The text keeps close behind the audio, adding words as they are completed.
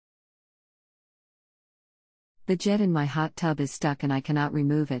The jet in my hot tub is stuck and I cannot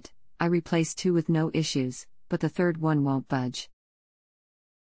remove it. I replaced 2 with no issues, but the third one won't budge.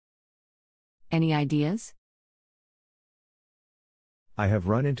 Any ideas? I have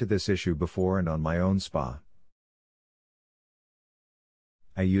run into this issue before and on my own spa.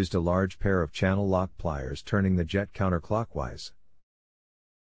 I used a large pair of channel lock pliers turning the jet counterclockwise.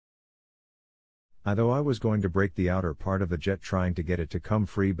 Although I was going to break the outer part of the jet trying to get it to come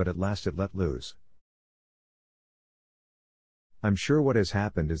free, but at last it let loose. I'm sure what has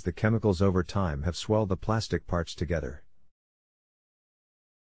happened is the chemicals over time have swelled the plastic parts together.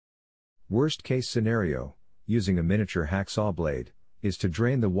 Worst case scenario, using a miniature hacksaw blade, is to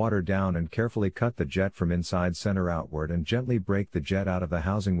drain the water down and carefully cut the jet from inside center outward and gently break the jet out of the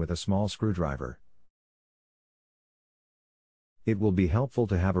housing with a small screwdriver. It will be helpful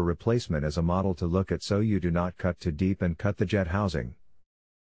to have a replacement as a model to look at so you do not cut too deep and cut the jet housing.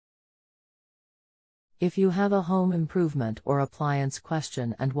 If you have a home improvement or appliance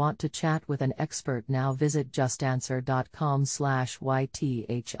question and want to chat with an expert now, visit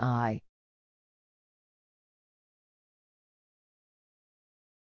JustAnswer.com/YTHI.